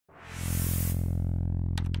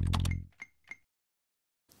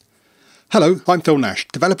Hello, I'm Phil Nash,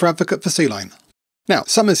 Developer Advocate for CLion. Now,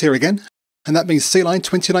 summer's here again, and that means CLion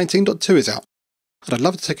 2019.2 is out, and I'd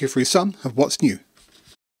love to take you through some of what's new.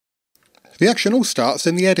 The action all starts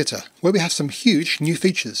in the editor, where we have some huge new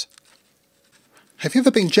features. Have you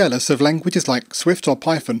ever been jealous of languages like Swift or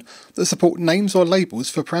Python that support names or labels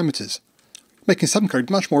for parameters, making some code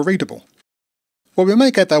much more readable? Well, we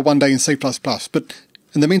may get there one day in C++, but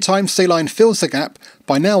in the meantime, CLion fills the gap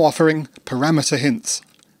by now offering parameter hints.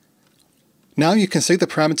 Now you can see the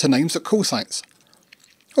parameter names at call sites,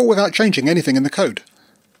 all without changing anything in the code.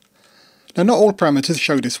 Now, not all parameters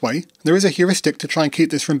show this way. There is a heuristic to try and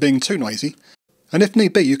keep this from being too noisy, and if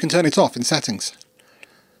need be you can turn it off in settings.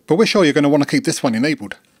 But we're sure you're going to want to keep this one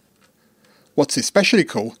enabled. What's especially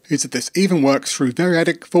cool is that this even works through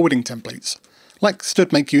variadic forwarding templates, like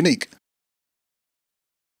std make unique.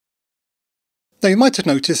 Now you might have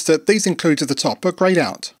noticed that these includes at the top are greyed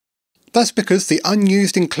out. That's because the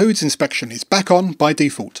Unused Includes inspection is back on by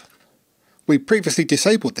default. We previously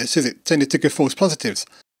disabled this as it tended to give false positives,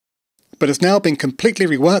 but has now been completely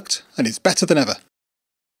reworked and is better than ever.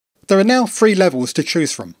 There are now 3 levels to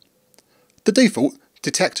choose from. The default,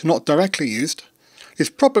 Detect Not Directly Used, is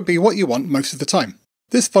probably what you want most of the time.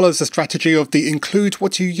 This follows the strategy of the Include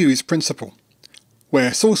What You Use principle,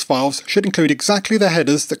 where source files should include exactly the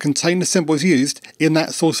headers that contain the symbols used in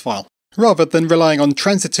that source file, rather than relying on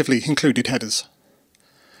transitively included headers.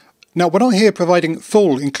 Now, we're not here providing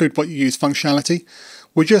full Include What You Use functionality,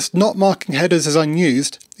 we're just not marking headers as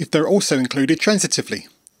unused if they're also included transitively,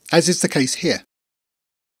 as is the case here.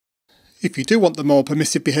 If you do want the more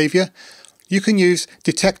permissive behaviour, you can use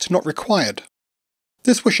Detect Not Required.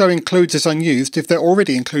 This will show includes as unused if they're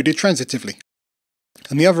already included transitively.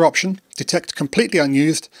 And the other option, Detect Completely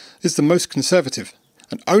Unused, is the most conservative,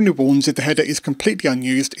 and only warns if the header is completely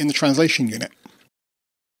unused in the translation unit.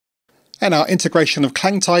 And our integration of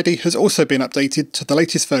Clang-Tidy has also been updated to the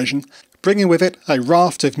latest version, bringing with it a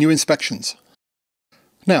raft of new inspections.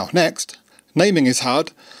 Now, next, naming is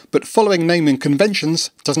hard, but following naming conventions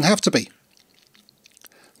doesn't have to be.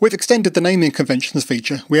 We've extended the naming conventions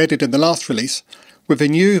feature we added in the last release with a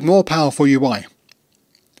new, more powerful UI.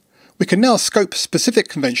 We can now scope specific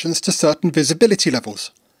conventions to certain visibility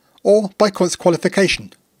levels, or by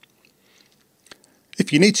qualification.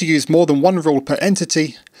 If you need to use more than one rule per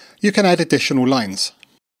entity, you can add additional lines.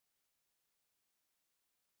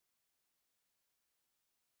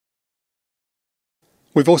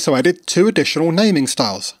 We've also added 2 additional naming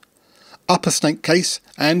styles, upper snake case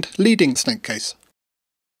and leading snake case.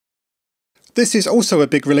 This is also a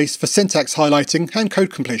big release for syntax highlighting and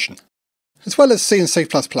code completion. As well as C and C++,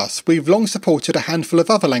 we've long supported a handful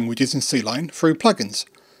of other languages in CLion through plugins,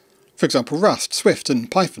 for example Rust, Swift and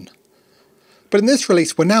Python. But in this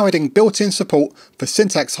release we're now adding built-in support for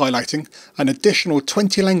syntax highlighting an additional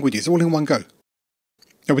 20 languages all in one go.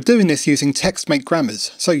 Now we're doing this using text-make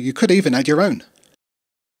grammars, so you could even add your own.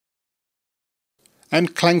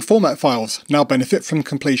 And ClangFormat files now benefit from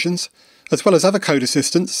completions, as well as other code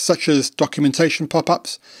assistance such as documentation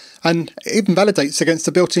pop-ups, and it even validates against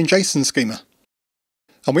the built-in JSON schema.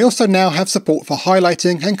 And we also now have support for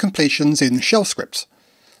highlighting and completions in shell scripts,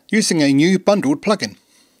 using a new bundled plugin.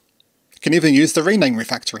 You can even use the rename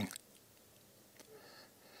refactoring.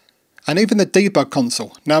 And even the debug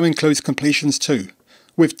console now includes completions too,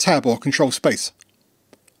 with tab or control space.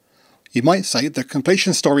 You might say the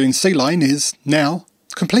completion story in CLion is now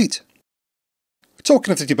complete.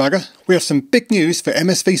 Talking of the debugger, we have some big news for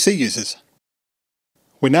MSVC users.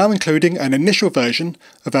 We're now including an initial version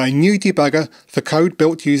of our new debugger for code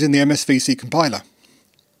built using the MSVC compiler.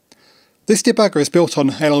 This debugger is built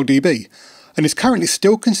on LLDB and is currently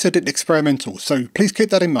still considered experimental, so please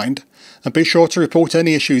keep that in mind and be sure to report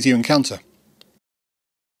any issues you encounter.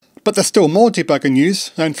 But there's still more debugger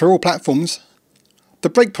news, and for all platforms. The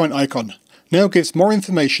breakpoint icon now gives more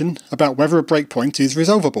information about whether a breakpoint is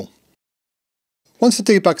resolvable. Once the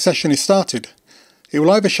debug session is started, it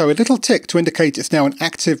will either show a little tick to indicate it's now an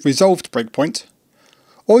active resolved breakpoint,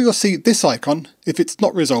 or you'll see this icon if it's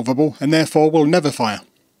not resolvable and therefore will never fire.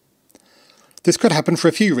 This could happen for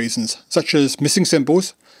a few reasons, such as missing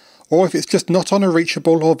symbols, or if it's just not on a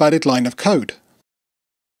reachable or valid line of code.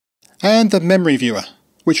 And the memory viewer,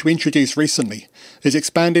 which we introduced recently, is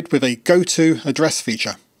expanded with a go-to address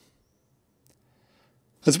feature,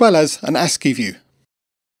 as well as an ASCII view.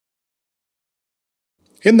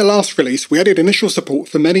 In the last release, we added initial support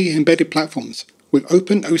for many embedded platforms with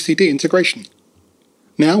OpenOCD integration.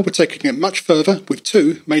 Now we're taking it much further with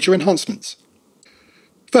 2 major enhancements.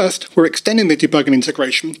 First, we're extending the debugging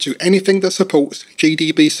integration to anything that supports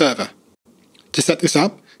GDB server. To set this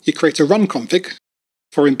up, you create a run config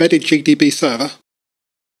for embedded GDB server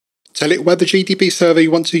tell it where the GDB server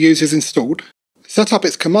you want to use is installed, set up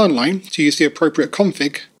its command line to use the appropriate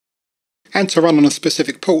config, and to run on a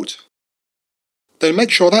specific port, then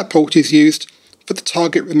make sure that port is used for the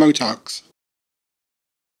target remote args.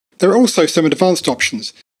 There are also some advanced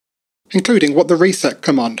options, including what the reset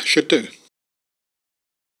command should do.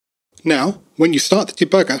 Now, when you start the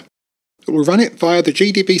debugger, it will run it via the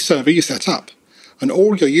GDB server you set up, and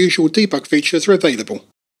all your usual debug features are available,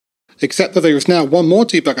 except that there is now one more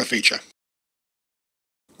debugger feature.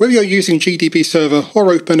 Whether you're using GDB server or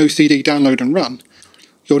OpenOCD download and run,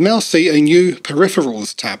 you'll now see a new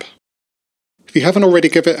Peripherals tab. If you haven't already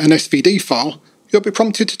given it an SVD file, you'll be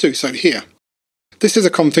prompted to do so here. This is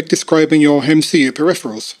a config describing your MCU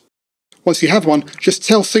peripherals. Once you have one, just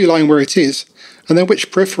tell CLion where it is, and then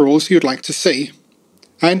which peripherals you'd like to see,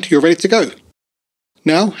 and you're ready to go.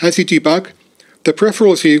 Now, as you debug, the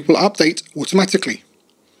Peripherals View will update automatically,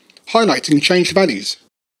 highlighting changed values.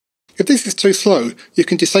 If this is too slow, you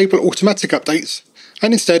can disable automatic updates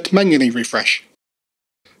and instead manually refresh.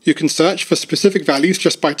 You can search for specific values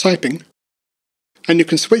just by typing, and you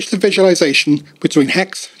can switch the visualization between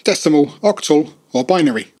hex, decimal, octal, or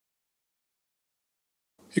binary.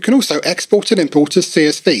 You can also export and import as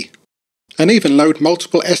CSV, and even load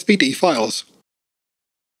multiple SVD files.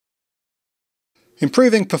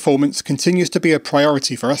 Improving performance continues to be a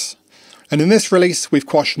priority for us, and in this release we've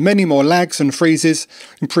quashed many more lags and freezes,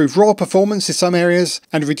 improved raw performance in some areas,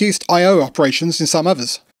 and reduced I/O operations in some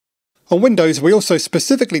others. On Windows we also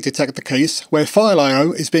specifically detect the case where file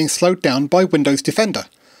I/O is being slowed down by Windows Defender,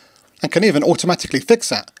 and can even automatically fix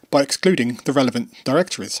that by excluding the relevant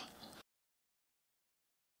directories.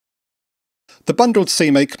 The bundled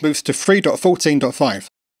CMake moves to 3.14.5.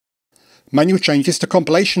 Manual changes to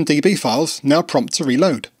compilation DB files now prompt to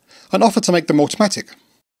reload, and offer to make them automatic.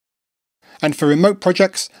 And for remote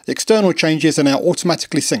projects, external changes are now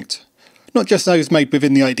automatically synced, not just those made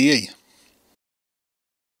within the IDE.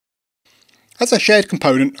 As a shared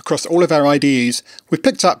component across all of our IDEs, we've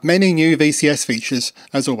picked up many new VCS features,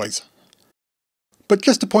 as always. But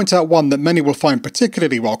just to point out one that many will find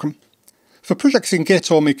particularly welcome, for projects in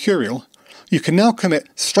Git or Mercurial, you can now commit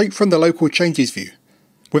straight from the local changes view,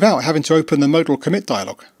 without having to open the modal commit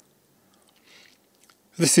dialog.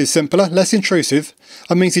 This is simpler, less intrusive,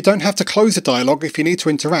 and means you don't have to close the dialog if you need to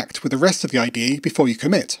interact with the rest of the IDE before you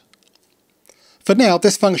commit. For now,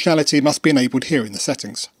 this functionality must be enabled here in the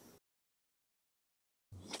settings.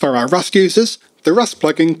 For our Rust users, the Rust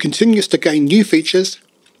plugin continues to gain new features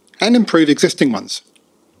and improve existing ones.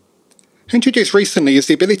 Introduced recently is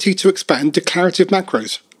the ability to expand declarative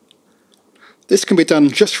macros. This can be done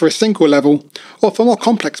just for a single level, or for more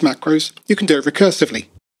complex macros, you can do it recursively.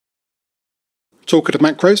 Talking of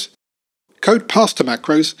macros, code passed to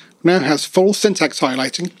macros now has full syntax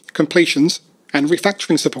highlighting, completions, and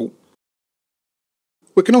refactoring support.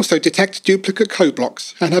 We can also detect duplicate code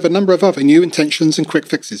blocks and have a number of other new intentions and quick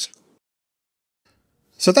fixes.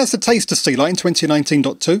 So that's the taste of CLion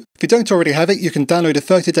 2019.2. If you don't already have it, you can download a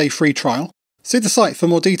 30-day free trial. See the site for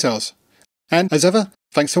more details. And as ever,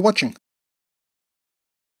 thanks for watching.